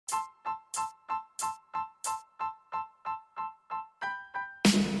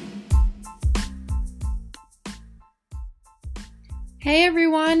Hey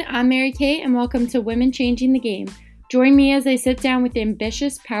everyone, I'm Mary Kate and welcome to Women Changing the Game. Join me as I sit down with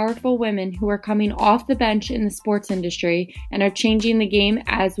ambitious, powerful women who are coming off the bench in the sports industry and are changing the game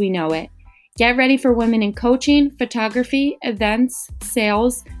as we know it. Get ready for women in coaching, photography, events,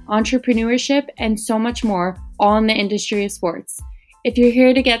 sales, entrepreneurship, and so much more, all in the industry of sports. If you're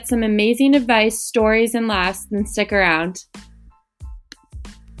here to get some amazing advice, stories, and laughs, then stick around.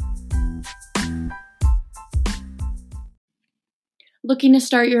 Looking to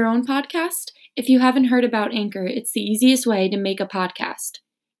start your own podcast? If you haven't heard about Anchor, it's the easiest way to make a podcast.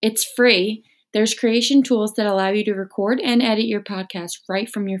 It's free. There's creation tools that allow you to record and edit your podcast right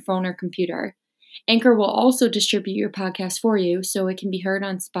from your phone or computer. Anchor will also distribute your podcast for you so it can be heard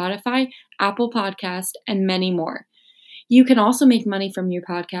on Spotify, Apple Podcast, and many more. You can also make money from your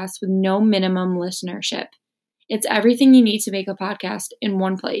podcast with no minimum listenership. It's everything you need to make a podcast in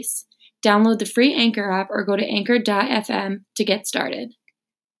one place. Download the free Anchor app or go to anchor.fm to get started.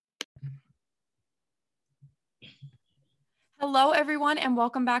 Hello, everyone, and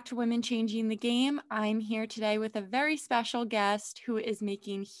welcome back to Women Changing the Game. I'm here today with a very special guest who is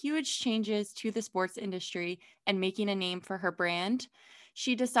making huge changes to the sports industry and making a name for her brand.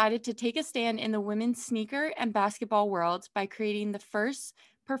 She decided to take a stand in the women's sneaker and basketball world by creating the first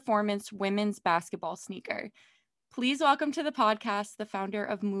performance women's basketball sneaker. Please welcome to the podcast the founder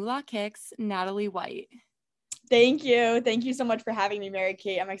of Moolah Kicks, Natalie White. Thank you. Thank you so much for having me, Mary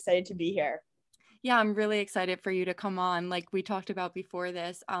Kate. I'm excited to be here. Yeah, I'm really excited for you to come on. Like we talked about before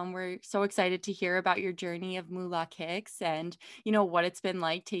this, we're so excited to hear about your journey of Moolah Kicks and, what it's been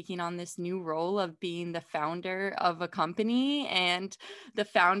like taking on this new role of being the founder of a company and the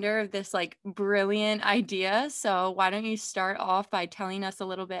founder of this brilliant idea. So why don't you start off by telling us a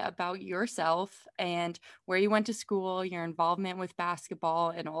little bit about yourself and where you went to school, your involvement with basketball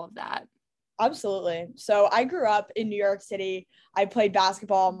and all of that. Absolutely. So I grew up in New York City. I played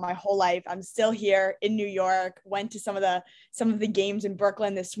basketball my whole life. I'm still here in New York. Went to some of the games in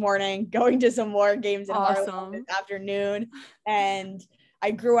Brooklyn this morning, going to some more games in Harlem this afternoon. And I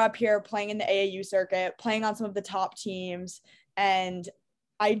grew up here playing in the AAU circuit, playing on some of the top teams. And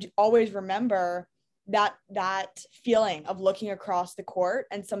I always remember that feeling of looking across the court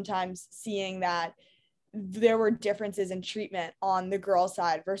and sometimes seeing that there were differences in treatment on the girls'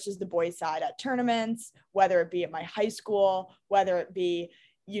 side versus the boys' side at tournaments, whether it be at my high school, whether it be,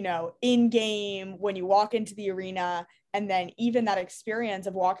 in game when you walk into the arena, and then even that experience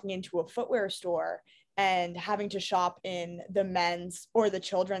of walking into a footwear store and having to shop in the men's or the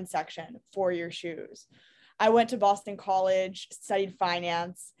children's section for your shoes. I went to Boston College, studied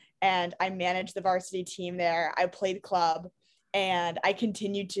finance, and I managed the varsity team there. I played club, and I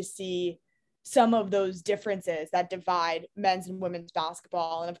continued to see some of those differences that divide men's and women's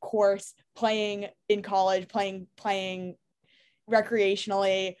basketball. And of course, playing in college, playing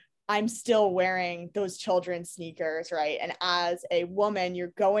recreationally, I'm still wearing those children's sneakers, right? And as a woman,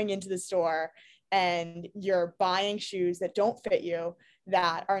 you're going into the store and you're buying shoes that don't fit you,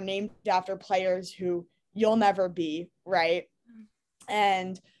 that are named after players who you'll never be, right?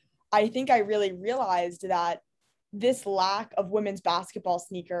 And I think I really realized that this lack of women's basketball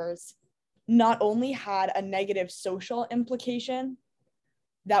sneakers not only had a negative social implication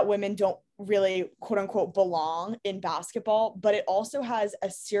that women don't really, quote unquote, belong in basketball, but it also has a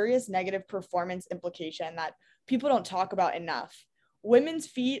serious negative performance implication that people don't talk about enough. Women's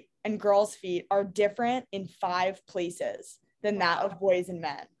feet and girls' feet are different in 5 places than that of boys and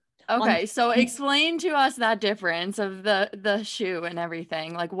men. Okay, so explain to us that difference of the shoe and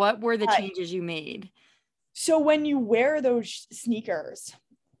everything. Like, what were the changes you made? So when you wear those sneakers,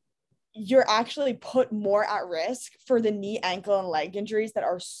 you're actually put more at risk for the knee, ankle, and leg injuries that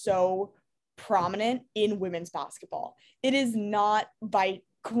are so prominent in women's basketball. It is not by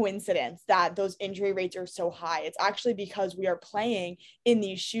coincidence that those injury rates are so high. It's actually because we are playing in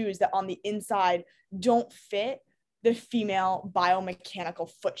these shoes that on the inside don't fit the female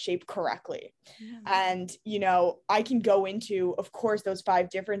biomechanical foot shape correctly. Yeah. And, I can go into, of course, those 5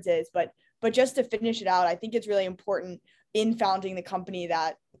 differences, but just to finish it out, I think it's really important in founding the company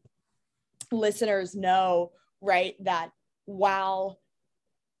that listeners know, right, that while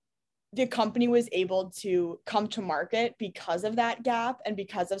the company was able to come to market because of that gap and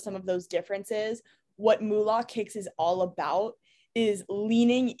because of some of those differences, what Moolah Kicks is all about is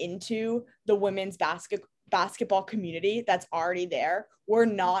leaning into the women's basketball community that's already there. We're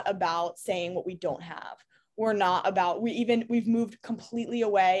not about saying what we don't have. We're not about, we've moved completely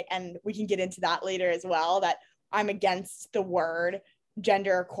away, and we can get into that later as well, that I'm against the word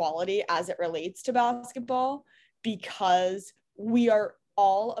gender equality as it relates to basketball, because we are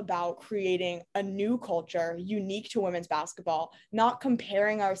all about creating a new culture unique to women's basketball, not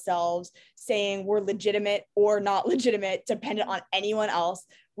comparing ourselves, saying we're legitimate or not legitimate, dependent on anyone else.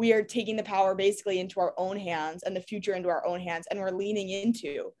 We are taking the power basically into our own hands and the future into our own hands. And we're leaning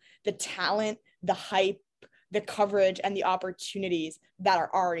into the talent, the hype, the coverage, and the opportunities that are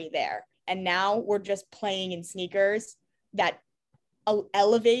already there. And now we're just playing in sneakers that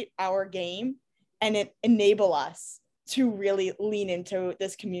elevate our game and it enable us to really lean into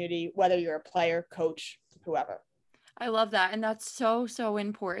this community, whether you're a player, coach, whoever. I love that. And that's so, so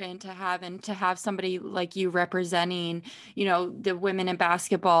important to have, and to have somebody like you representing, you know, the women in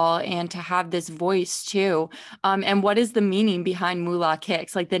basketball, and to have this voice too. And what is the meaning behind Moolah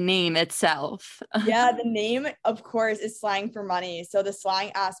Kicks, like the name itself? Yeah, the name, of course, is slang for money. So the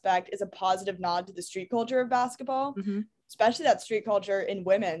slang aspect is a positive nod to the street culture of basketball, especially that street culture in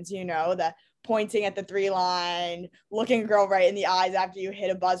women's, you know, the pointing at the 3 line, looking a girl right in the eyes after you hit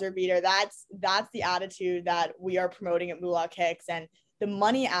a buzzer beater. That's the attitude that we are promoting at Moolah Kicks. And the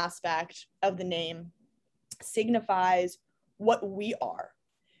money aspect of the name signifies what we are,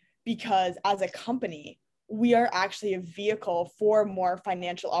 because as a company, we are actually a vehicle for more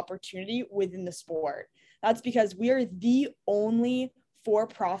financial opportunity within the sport. That's because we are the only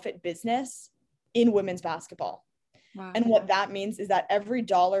for-profit business in women's basketball. Wow. And what that means is that every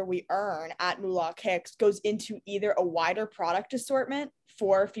dollar we earn at Moolah Kicks goes into either a wider product assortment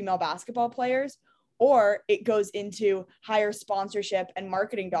for female basketball players, or it goes into higher sponsorship and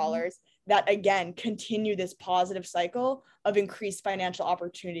marketing dollars that, again, continue this positive cycle of increased financial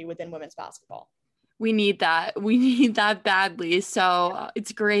opportunity within women's basketball. We need that. We need that badly. So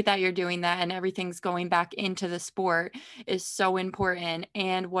it's great that you're doing that, and everything's going back into the sport is so important.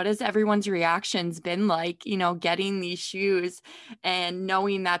 And what has everyone's reactions been like, you know, getting these shoes and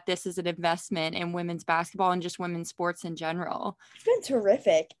knowing that this is an investment in women's basketball and just women's sports in general? It's been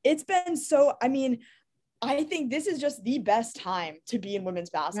terrific. It's been so, I mean, I think this is just the best time to be in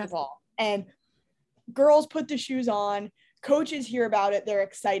women's basketball. Yes. And girls put the shoes on, coaches hear about it, they're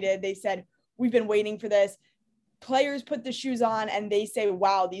excited. They said, we've been waiting for this. Players put the shoes on and they say,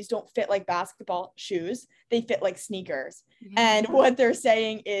 wow, these don't fit like basketball shoes. They fit like sneakers. Yeah. And what they're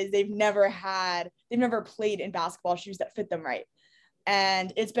saying is they've never played in basketball shoes that fit them right.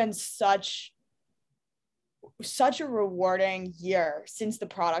 And it's been such a rewarding year since the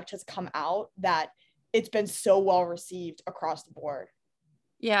product has come out that it's been so well received across the board.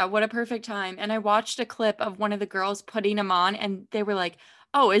 Yeah, what a perfect time. And I watched a clip of one of the girls putting them on, and they were like,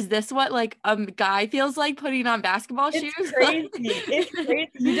 oh, is this what like a guy feels like putting on basketball shoes? It's crazy. It's crazy.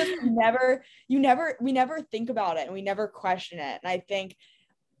 We never think about it, and we never question it. And I think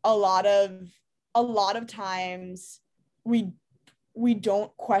a lot of times we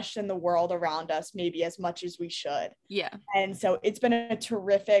don't question the world around us maybe as much as we should. Yeah. And so it's been a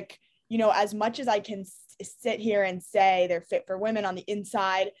terrific, you know, as much as I can sit here and say they're fit for women on the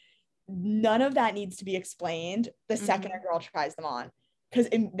inside, none of that needs to be explained the second a girl tries them on. Because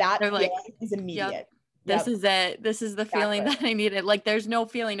that feeling is immediate. This is it. This is the feeling that I needed. Like, there's no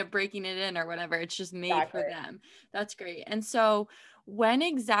feeling of breaking it in or whatever. It's just made for them. That's great. And so when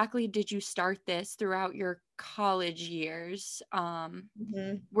exactly did you start this throughout your college years?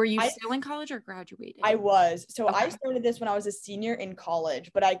 Were you still in college or graduated? I was. So I started this when I was a senior in college,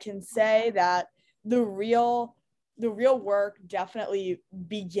 but I can say that the real work definitely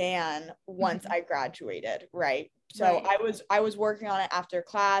began once I graduated, right? So I was working on it after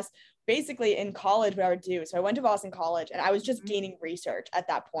class, basically in college, what I would do. So I went to Boston College and I was just gaining research at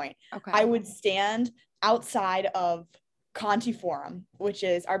that point. Okay. I would stand outside of Conti Forum, which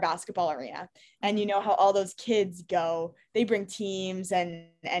is our basketball arena. And you know how all those kids go, they bring teams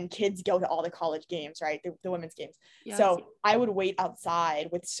and kids go to all the college games, right? The women's games. Yes. So I would wait outside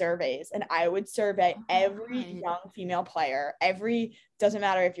with surveys and I would survey every young female player, doesn't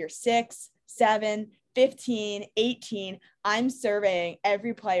matter if you're 6, 7, 15, 18, I'm surveying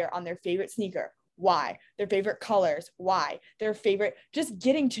every player on their favorite sneaker. Why? Their favorite colors. Why? Their favorite, just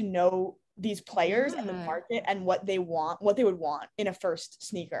getting to know these players and the market and what they would want in a first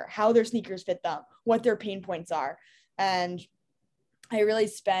sneaker, how their sneakers fit them, what their pain points are. And I really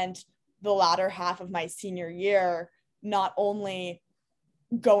spent the latter half of my senior year not only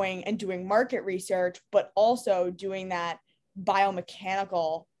going and doing market research, but also doing that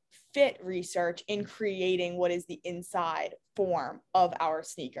biomechanical fit research in creating what is the inside form of our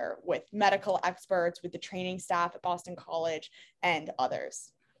sneaker with medical experts, with the training staff at Boston College and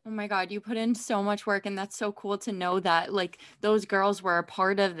others. Oh my God, you put in so much work, and that's so cool to know that like those girls were a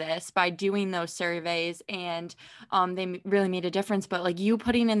part of this by doing those surveys, and really made a difference. But like you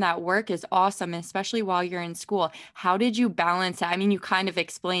putting in that work is awesome, especially while you're in school. How did you balance that? I mean, you kind of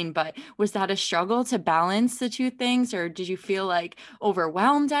explained, but was that a struggle to balance the two things, or did you feel like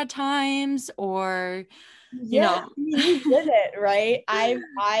overwhelmed at times, or you Yeah, know? I mean, you did it, right?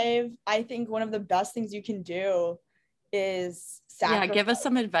 I think one of the best things you can do is Yeah, sacrifice. give us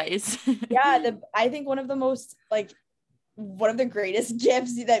some advice. Yeah, I think one of the most like one of the greatest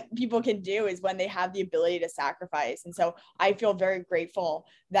gifts that people can do is when they have the ability to sacrifice. And so I feel very grateful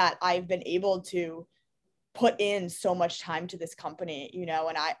that I've been able to put in so much time to this company, you know,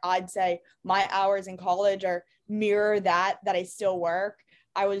 and I'd say my hours in college are mirror that I still work.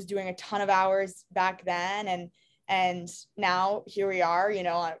 I was doing a ton of hours back then, and now here we are, you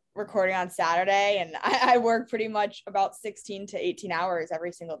know, recording on Saturday, and I work pretty much about 16 to 18 hours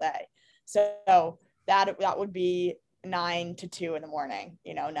every single day. So that would be 9 to 2 in the morning,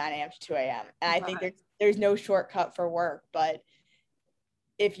 you know, 9 a.m. to 2 a.m. And I think there's no shortcut for work, but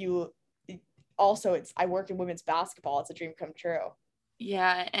if you also it's I work in women's basketball, it's a dream come true.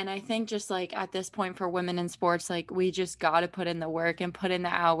 Yeah, and I think just like at this point for women in sports, like we just got to put in the work and put in the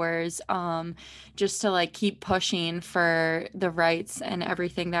hours, just to like keep pushing for the rights and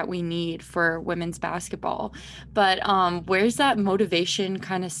everything that we need for women's basketball. But where's that motivation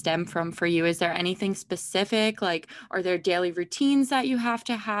kind of stem from for you? Is there anything specific? Like, are there daily routines that you have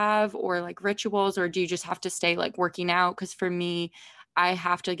to have, or like rituals, or do you just have to stay like working out? Because for me, I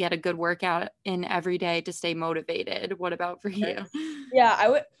have to get a good workout in every day to stay motivated. What about for you? Yeah, I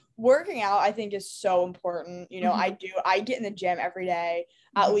would working out I think is so important. You know, Mhm. I get in the gym every day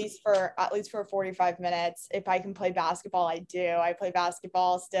Mhm. at least for 45 minutes. If I can play basketball, I do. I play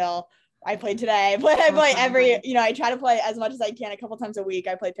basketball still. I play today, but I play every, Awesome. you know, I try to play as much as I can a couple times a week.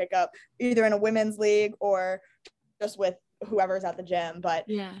 I play pickup either in a women's league or just with whoever's at the gym. But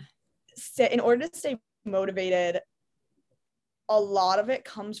Yeah. in order to stay motivated, a lot of it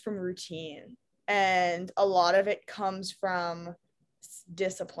comes from routine and a lot of it comes from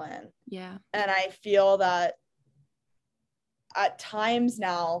discipline. Yeah. And I feel that at times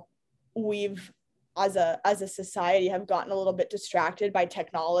now we've as a society have gotten a little bit distracted by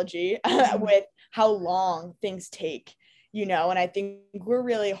technology Mhm. with how long things take, you know, and I think we're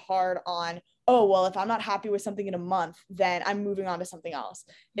really hard on, oh well, if I'm not happy with something in a month, then I'm moving on to something else.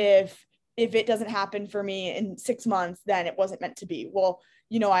 If it doesn't happen for me in 6 months, then it wasn't meant to be. Well,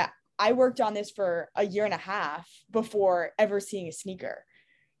 you know, I worked on this for a year and a half before ever seeing a sneaker,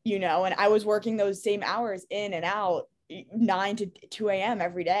 you know, and I was working those same hours in and out 9 to 2 a.m.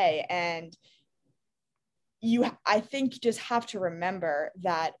 every day. And I think, just have to remember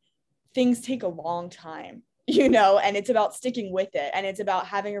that things take a long time, you know, and it's about sticking with it. And it's about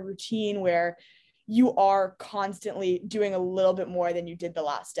having a routine where you are constantly doing a little bit more than you did the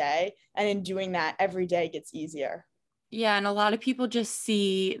last day. And in doing that, every day gets easier. Yeah, and a lot of people just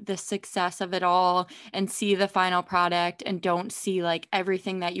see the success of it all and see the final product and don't see like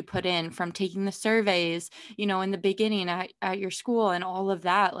everything that you put in from taking the surveys, in the beginning at your school and all of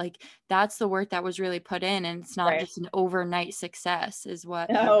that. Like that's the work that was really put in, and it's not Right. just an overnight success is what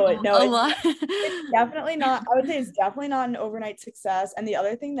No, a lot. it's definitely not. I would say it's definitely not an overnight success. And the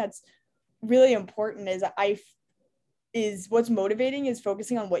other thing that's really important is what's motivating is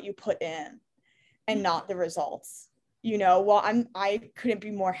focusing on what you put in and not the results. You know, well, I couldn't be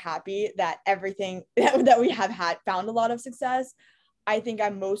more happy that everything that we have had found a lot of success. I think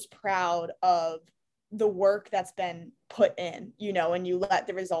I'm most proud of the work that's been put in, you know, and you let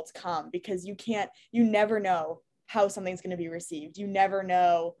the results come, because you never know how something's going to be received. You never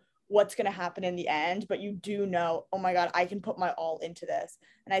know what's going to happen in the end, but you do know, oh my God, I can put my all into this.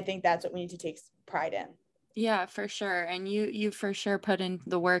 And I think that's what we need to take pride in. Yeah, for sure. And you for sure put in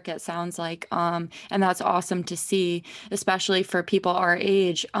the work, it sounds like. And that's awesome to see, especially for people our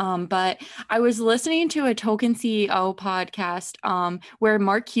age. But I was listening to a Token CEO podcast where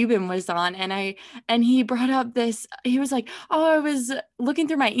Mark Cuban was on, and he brought up this, he was like, "Oh, I was looking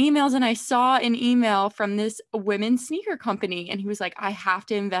through my emails and I saw an email from this women's sneaker company." And he was like, "I have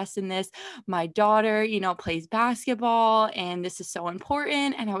to invest in this. My daughter, plays basketball, and this is so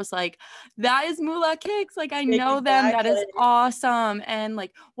important." And I was like, that is Mula Kicks. Like, I know them. That is Exactly. awesome. And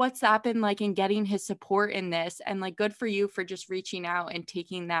like, what's that been like in getting his support in this? And like, good for you for just reaching out and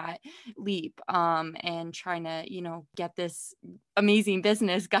taking that leap, and trying to, get this amazing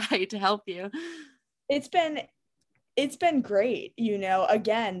business guy to help you. It's been it's been great, you know.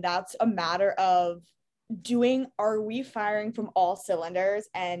 Again, that's a matter of doing, are we firing from all cylinders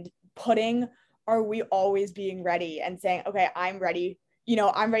and putting, are we always being ready and saying, okay, I'm ready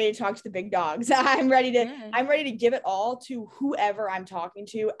I'm ready to talk to the big dogs. I'm ready to give it all to whoever I'm talking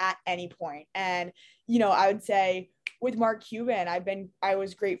to at any point. And, I would say with Mark Cuban, I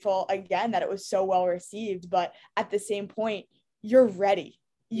was grateful again that it was so well received, but at the same point, you're ready.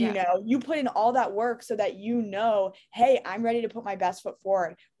 You put in all that work so that, hey, I'm ready to put my best foot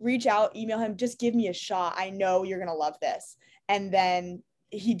forward. Reach out, email him, just give me a shot. I know you're going to love this. And then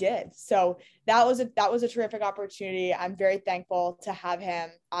he did. So that was a terrific opportunity. I'm very thankful to have him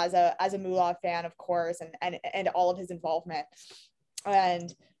as a Moolah fan, of course, and all of his involvement.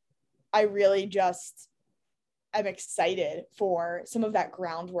 And I really just am excited for some of that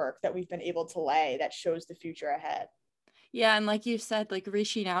groundwork that we've been able to lay that shows the future ahead. Yeah, and like you said, like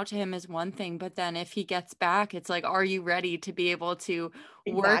reaching out to him is one thing, but then if he gets back, it's like, are you ready to be able to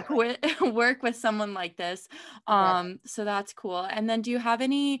work with someone like this? So that's cool. And then do you have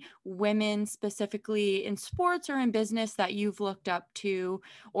any women specifically in sports or in business that you've looked up to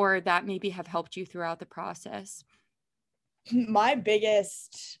or that maybe have helped you throughout the process? My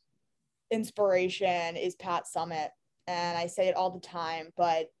biggest inspiration is Pat Summitt, and I say it all the time,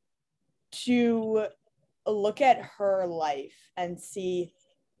 but to look at her life and see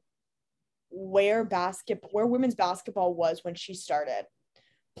where women's basketball was when she started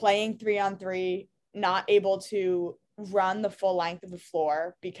playing 3-on-3, not able to run the full length of the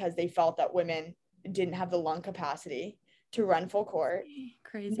floor because they felt that women didn't have the lung capacity to run full court.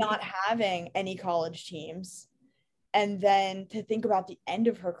 Crazy. Not having any college teams. And then to think about the end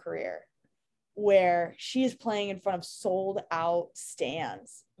of her career where she is playing in front of sold out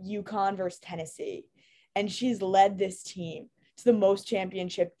stands, UConn versus Tennessee. And she's led this team to the most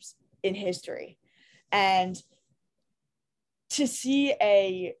championships in history. And to see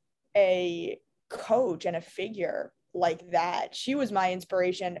a coach and a figure like that, she was my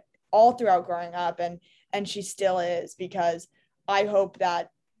inspiration all throughout growing up, and she still is, because I hope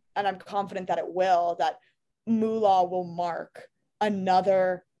that, and I'm confident that it will, that Moolah will mark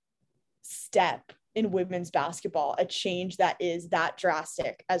another step in women's basketball, a change that is that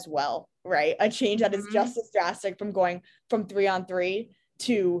drastic as well, right? A change that is just as drastic from going from 3-on-3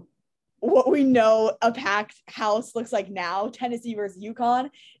 to what we know a packed house looks like now, Tennessee versus UConn.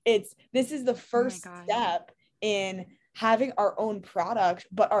 This is the first step in having our own product,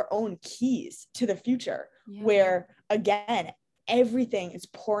 but our own keys to the future, where again, everything is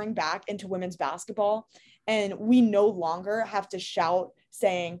pouring back into women's basketball. And we no longer have to shout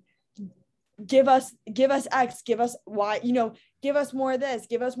saying, give us X, give us Y, give us more of this,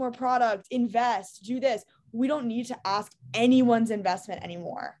 give us more product, invest, do this. We don't need to ask anyone's investment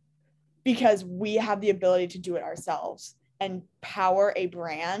anymore, because we have the ability to do it ourselves and power a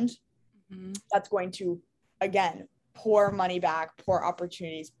brand that's going to, again, pour money back, pour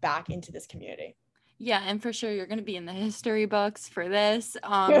opportunities back into this community. Yeah, and for sure, you're going to be in the history books for this.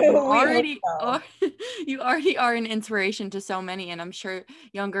 You already are an inspiration to so many, and I'm sure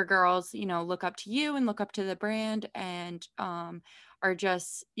younger girls, look up to you and look up to the brand, and are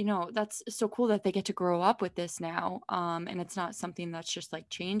just, that's so cool that they get to grow up with this now. And it's not something that's just like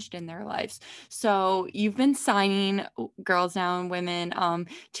changed in their lives. So you've been signing girls now and women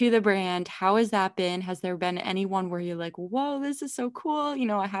to the brand. How has that been? Has there been anyone where you're like, whoa, this is so cool,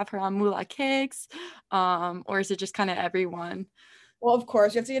 I have her on Moolah Kicks, or is it just kind of everyone? Well, of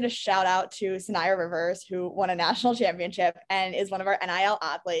course, we have to give a shout out to Sanaya Rivers, who won a national championship and is one of our NIL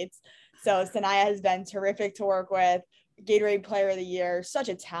athletes. So Sanaya has been terrific to work with, Gatorade Player of the Year, such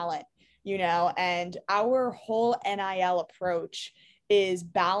a talent, and our whole NIL approach is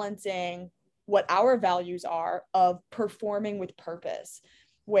balancing what our values are of performing with purpose,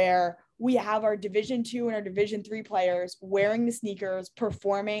 where we have our Division II and our Division III players wearing the sneakers,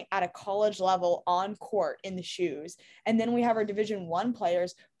 performing at a college level on court in the shoes. And then we have our Division I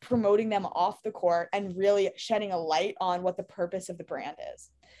players promoting them off the court and really shedding a light on what the purpose of the brand is.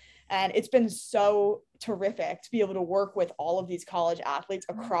 And it's been so terrific to be able to work with all of these college athletes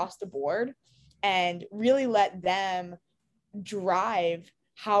across the board and really let them drive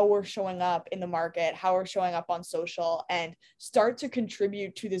how we're showing up in the market, how we're showing up on social, and start to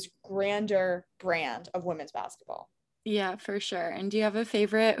contribute to this grander brand of women's basketball. Yeah, for sure. And do you have a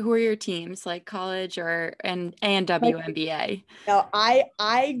favorite? Who are your teams, like college and WNBA? No,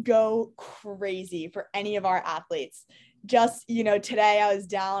 I go crazy for any of our athletes. Just, today I was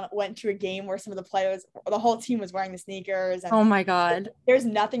went to a game where some of the players, the whole team was wearing the sneakers. And oh my God. There's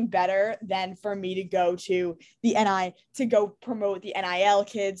nothing better than for me to go to to go promote the NIL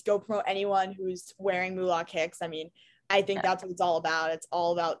kids, go promote anyone who's wearing Moolah Kicks. I mean, I think that's what it's all about. It's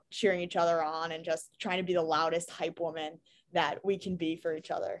all about cheering each other on and just trying to be the loudest hype woman that we can be for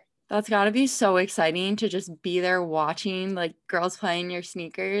each other. That's got to be so exciting to just be there watching like girls playing your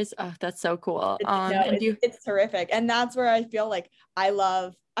sneakers. Oh, that's so cool. No, And do it's terrific. And that's where I feel like I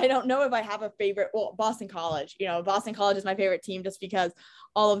don't know if I have a favorite. Well, Boston College, Boston College is my favorite team just because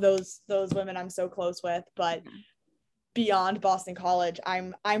all of those women I'm so close with. But beyond Boston College,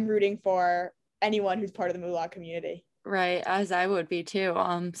 I'm rooting for anyone who's part of the Moolah community. Right, as I would be too.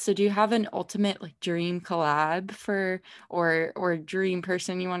 So do you have an ultimate like dream collab for or dream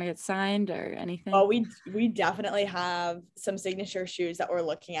person you want to get signed or anything? Well, we definitely have some signature shoes that we're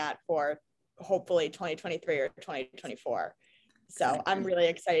looking at for hopefully 2023 or 2024. So I'm really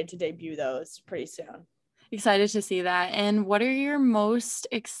excited to debut those pretty soon. Excited to see that. And what are you most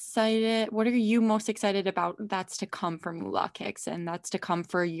excited about that's to come for Moolah Kicks and that's to come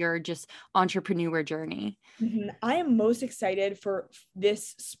for your just entrepreneur journey? I am most excited for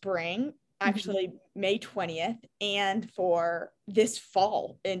this spring, actually May 20th, and for this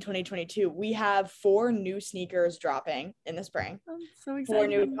fall in 2022. We have 4 new sneakers dropping in the spring. I'm so excited. 4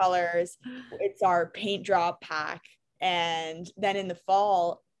 new colors. It's our paint drop pack. And then in the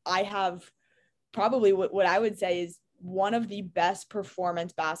fall, I have probably what I would say is one of the best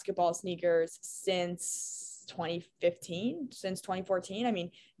performance basketball sneakers since 2015, since 2014. I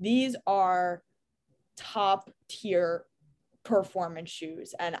mean, these are top tier performance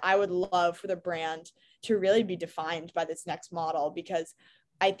shoes. And I would love for the brand to really be defined by this next model, because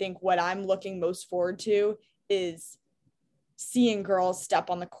I think what I'm looking most forward to is seeing girls step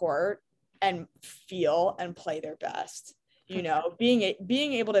on the court and feel and play their best.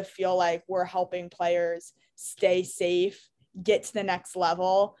 Being able to feel like we're helping players stay safe, get to the next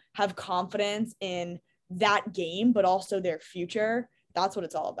level, have confidence in that game, but also their future. That's what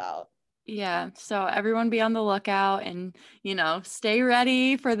it's all about. Yeah, so everyone be on the lookout and, stay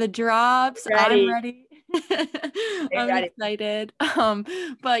ready for the drops. I'm ready. I'm excited.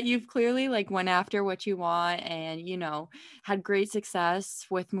 But you've clearly like went after what you want and, had great success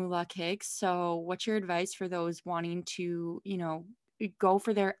with Moolah Kicks. So what's your advice for those wanting to, go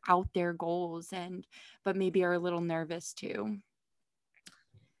for their out there goals but maybe are a little nervous too?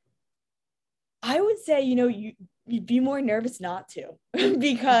 I would say, you'd be more nervous not to,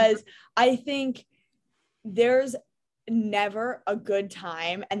 because I think there's never a good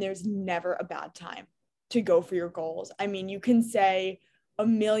time and there's never a bad time to go for your goals. I mean, you can say a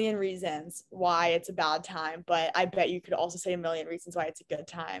million reasons why it's a bad time, but I bet you could also say a million reasons why it's a good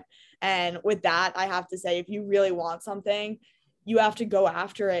time. And with that, I have to say, if you really want something, you have to go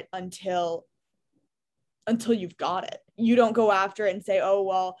after it until you've got it. You don't go after it and say, oh,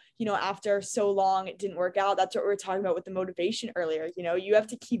 well, after so long, it didn't work out. That's what we were talking about with the motivation earlier. You have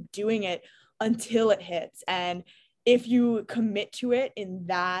to keep doing it until it hits. And if you commit to it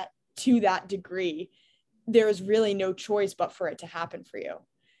to that degree, there's really no choice but for it to happen for you,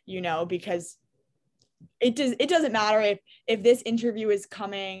 because it doesn't matter if this interview is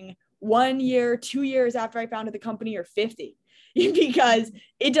coming 1 year, 2 years after I founded the company, or 50, because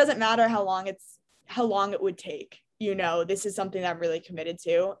it doesn't matter how long it would take. This is something that I'm really committed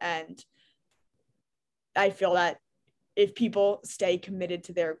to. And I feel that if people stay committed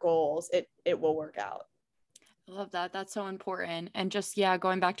to their goals, it will work out. I love that. That's so important. And just, yeah,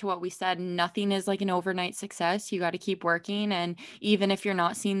 going back to what we said, nothing is like an overnight success. You got to keep working. And even if you're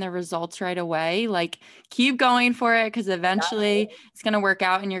not seeing the results right away, like keep going for it, because eventually it's going to work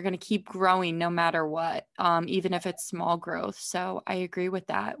out and you're going to keep growing no matter what, even if it's small growth. So I agree with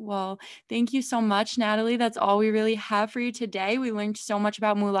that. Well, thank you so much, Natalie. That's all we really have for you today. We learned so much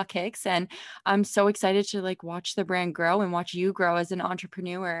about Moolah Kicks, and I'm so excited to like watch the brand grow and watch you grow as an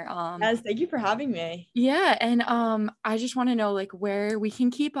entrepreneur. Yes, thank you for having me. Yeah, and I just want to know like where we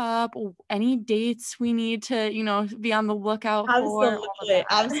can keep up, any dates we need to, be on the lookout for.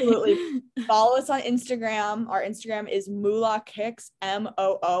 Absolutely. Follow us on Instagram. Our Instagram is Moolah Kicks,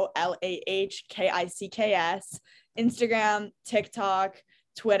 MOOLAHKICKS. Instagram, TikTok,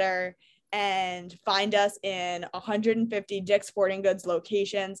 Twitter, and find us in 150 Dick's Sporting Goods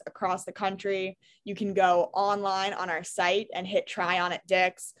locations across the country. You can go online on our site and hit try on at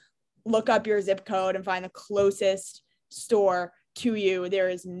Dick's. Look up your zip code and find the closest store to you. There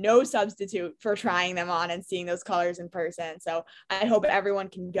is no substitute for trying them on and seeing those colors in person. So I hope everyone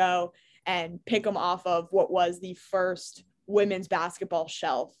can go and pick them off of what was the first women's basketball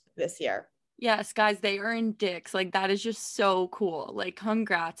shelf this year. Yes, guys, they are in Dick's. Like that is just so cool. Like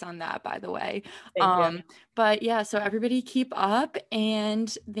congrats on that, by the way. Thank you. But yeah, so everybody keep up,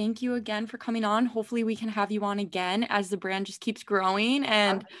 and thank you again for coming on. Hopefully we can have you on again as the brand just keeps growing,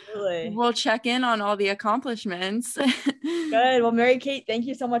 and we'll check in on all the accomplishments. Good. Well, Mary Kate, thank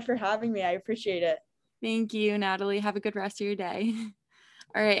you so much for having me. I appreciate it. Thank you, Natalie. Have a good rest of your day.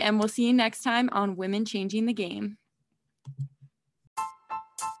 All right. And we'll see you next time on Women Changing the Game.